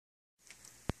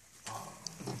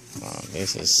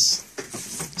This is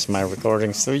my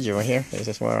recording studio here. This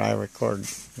is where I record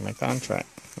my contract.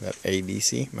 That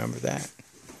ABC, remember that?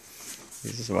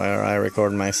 This is where I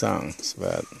record my songs,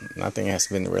 but nothing has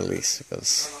been released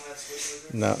because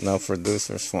no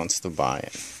producers wants to buy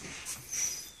it.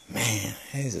 Man,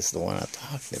 this is the one I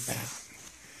talked about.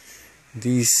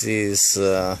 This is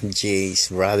Jay's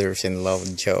brothers-in-law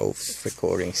Joe's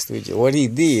recording studio. What he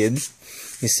did,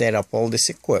 he set up all this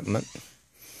equipment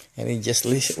and he just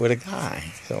leased it with a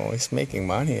guy. So he's making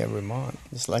money every month.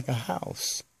 It's like a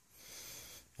house.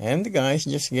 And the guy's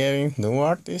just getting new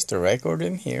artists to record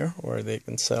in here where they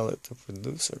can sell it to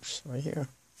producers right here.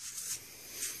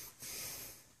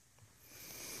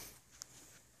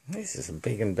 This is a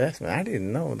big investment. I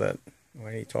didn't know that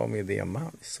when he told me the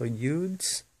amount. It's so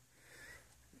huge.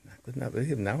 I could not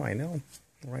believe. Now I know.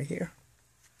 Right here.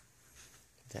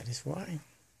 That is why.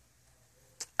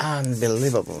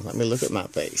 Unbelievable. Let me look at my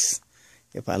face.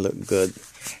 If I look good.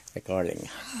 Recording.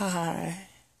 Hi.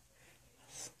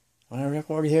 Want to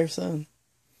record here, son?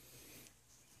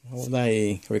 How would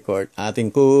I record?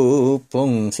 Ating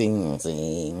kupong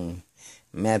sing-sing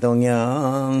mẹ tôi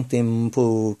nhớ tim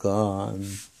phu con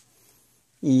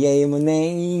Yay mo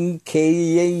nay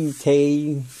kay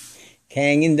tay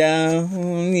hanging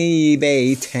down the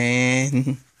bay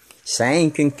tan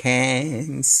sang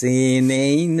can see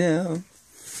nay no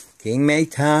King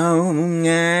make town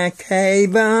a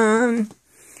cable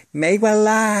make qua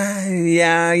la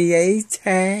ya yay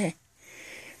tay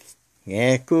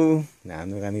nghe cô nào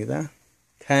nữa cái gì đó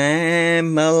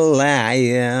Himalayan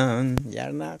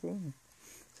yarna ko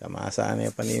sama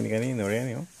sana panin kanino rin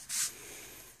yo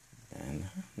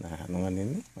na ano nga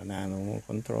nini manano mo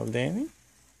control din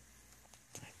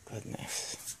my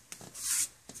goodness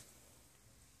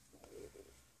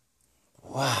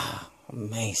wow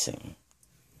amazing.